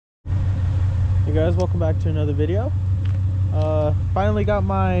Hey guys, welcome back to another video. Finally got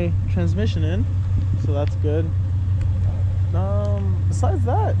my transmission in, so that's good. Besides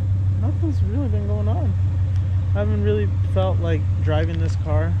that, nothing's really been going on. I haven't really felt like driving this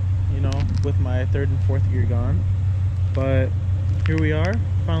car, you know, with my third and fourth gear gone. But here we are,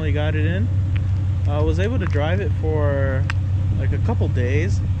 finally got it in. I was able to drive it for like a couple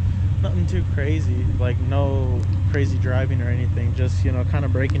days. Nothing too crazy, like no crazy driving or anything, just, you know, kind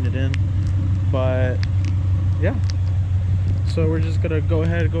of breaking it in. But yeah, so we're just gonna go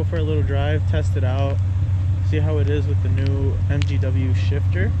ahead and go for a little drive, test it out, see how it is with the new MGW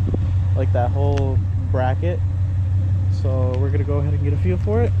shifter, like that whole bracket. So we're gonna go ahead and get a feel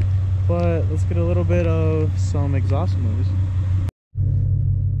for it, but let's get a little bit of some exhaust noise.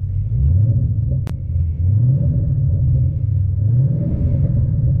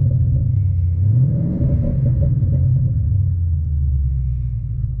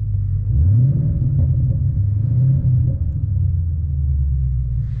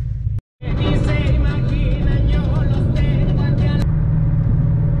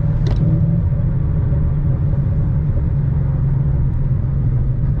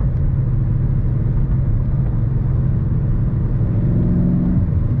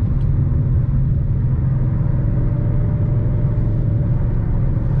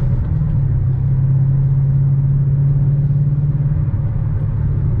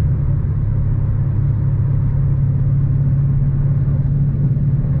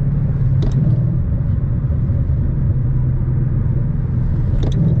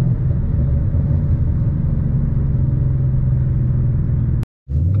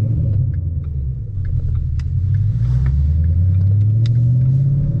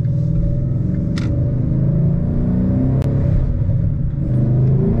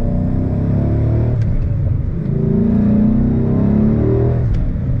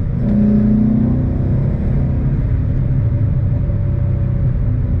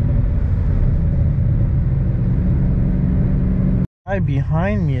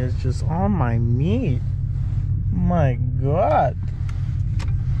 Behind me is just on my meat. My god.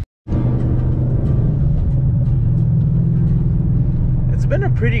 It's been a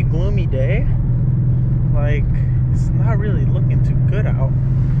pretty gloomy day. Like, it's not really looking too good out.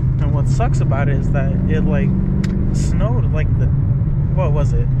 And what sucks about it is that it like snowed like what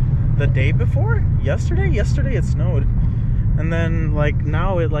was it, the day before? Yesterday it snowed. And then like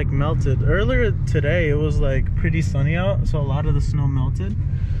now it like melted. Earlier today it was like pretty sunny out, so a lot of the snow melted,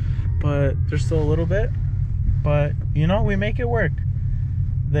 but there's still a little bit. But you know, we make it work.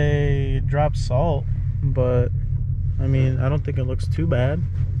 They dropped salt, but I mean, I don't think it looks too bad,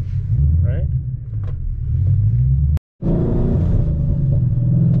 right?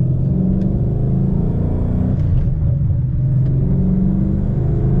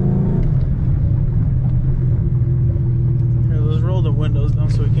 Windows down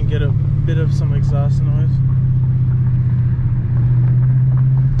so we can get a bit of some exhaust noise.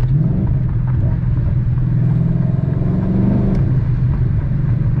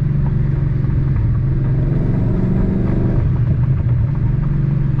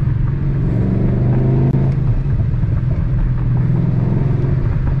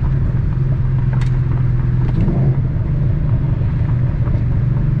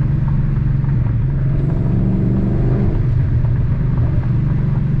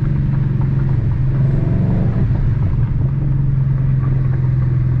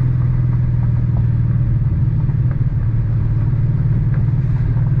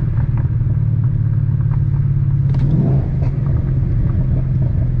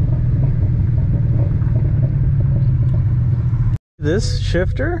 This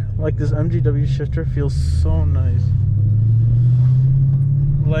shifter, like this MGW shifter, feels so nice.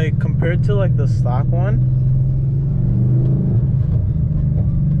 Like compared to like the stock one,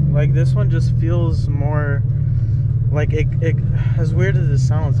 like this one just feels more like it as weird as it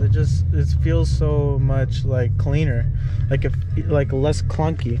sounds, it feels so much like cleaner, like if like less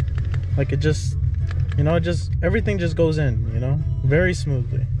clunky, like it just, you know, everything just goes in, you know, very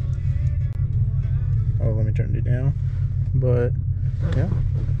smoothly. Oh, let me turn it down. But yeah,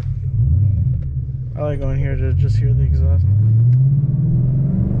 I like going here to just hear the exhaust.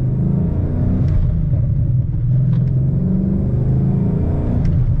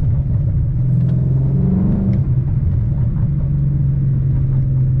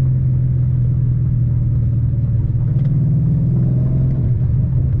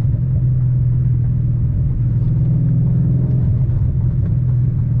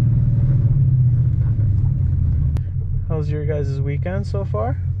 How's your guys' weekend so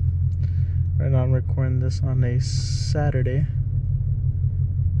far? Right now I'm recording this on a Saturday.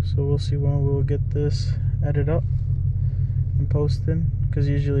 So we'll see when we will get this edited up and posted, because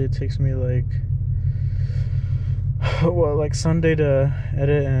usually it takes me like like Sunday to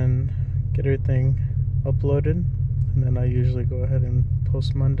edit and get everything uploaded, and then I usually go ahead and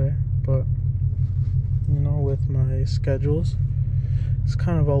post Monday. But you know, with my schedules, it's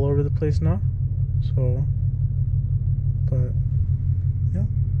kind of all over the place now. So, but yeah,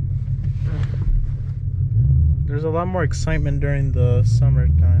 there's a lot more excitement during the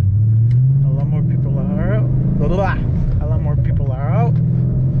summertime. A lot more people are out. A lot more people are out.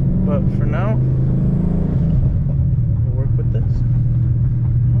 But for now, we'll work with this.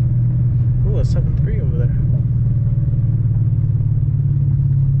 Ooh, a 7.3 over there.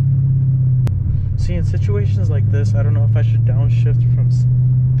 See, in situations like this, I don't know if I should downshift from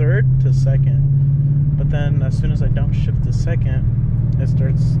third to second. But then as soon as I downshift to second,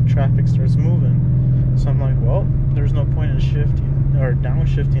 traffic starts moving. So I'm like, well, there's no point in shifting or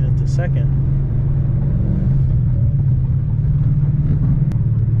downshifting into second.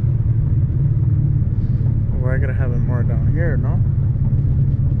 Well, I gotta have it more down here, no?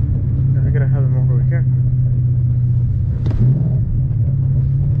 Yeah, I gotta have it more over here.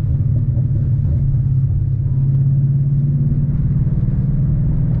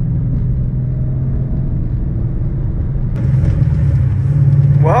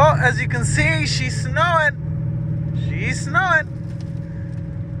 Well, as you can see, she's snowing. She's snowing.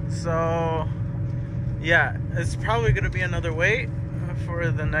 So, yeah, it's probably gonna be another wait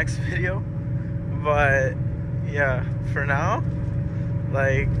for the next video. But, yeah, for now,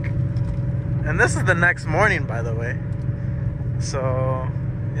 like, and this is the next morning, by the way. So,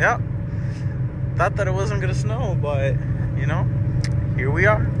 yeah, thought that it wasn't gonna snow, but, you know, here we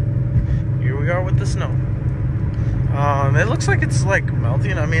are. Here we are with the snow. It looks like it's like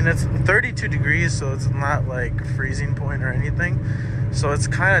melting. I mean, it's 32 degrees, so it's not like freezing point or anything. So it's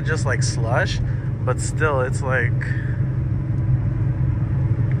kind of just like slush, but still, it's like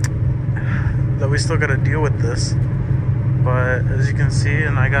that we still got to deal with this. But as you can see,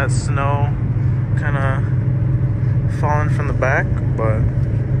 and I got snow kind of falling from the back, but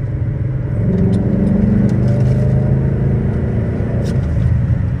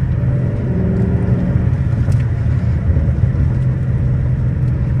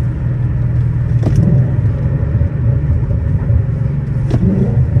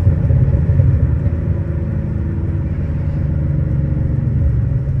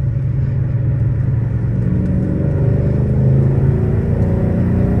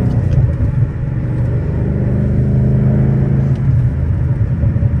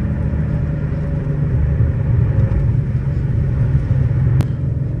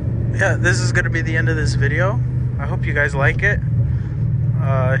yeah, this is going to be the end of this video. I hope you guys like it.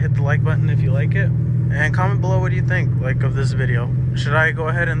 Hit the like button if you like it, and comment below what you think of this video. Should I go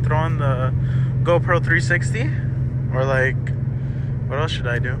ahead and throw on the GoPro 360, or like what else should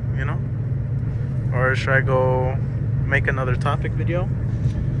I do, you know? Or should I go make another topic video,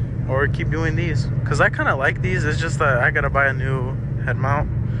 or keep doing these? Because I kind of like these. It's just that I gotta buy a new head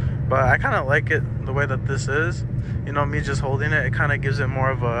mount, but I kind of like it the way that this is. You know, me just holding it, it kind of gives it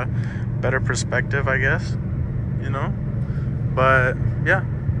more of a better perspective, I guess, you know? But yeah,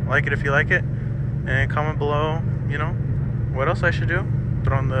 like it if you like it, and comment below, you know, what else I should do.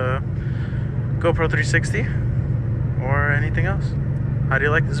 Throw on the GoPro 360 or anything else. How do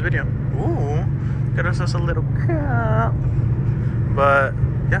you like this video? Ooh, got ourselves a little cup. But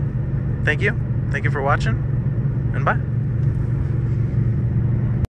yeah, thank you for watching, and bye.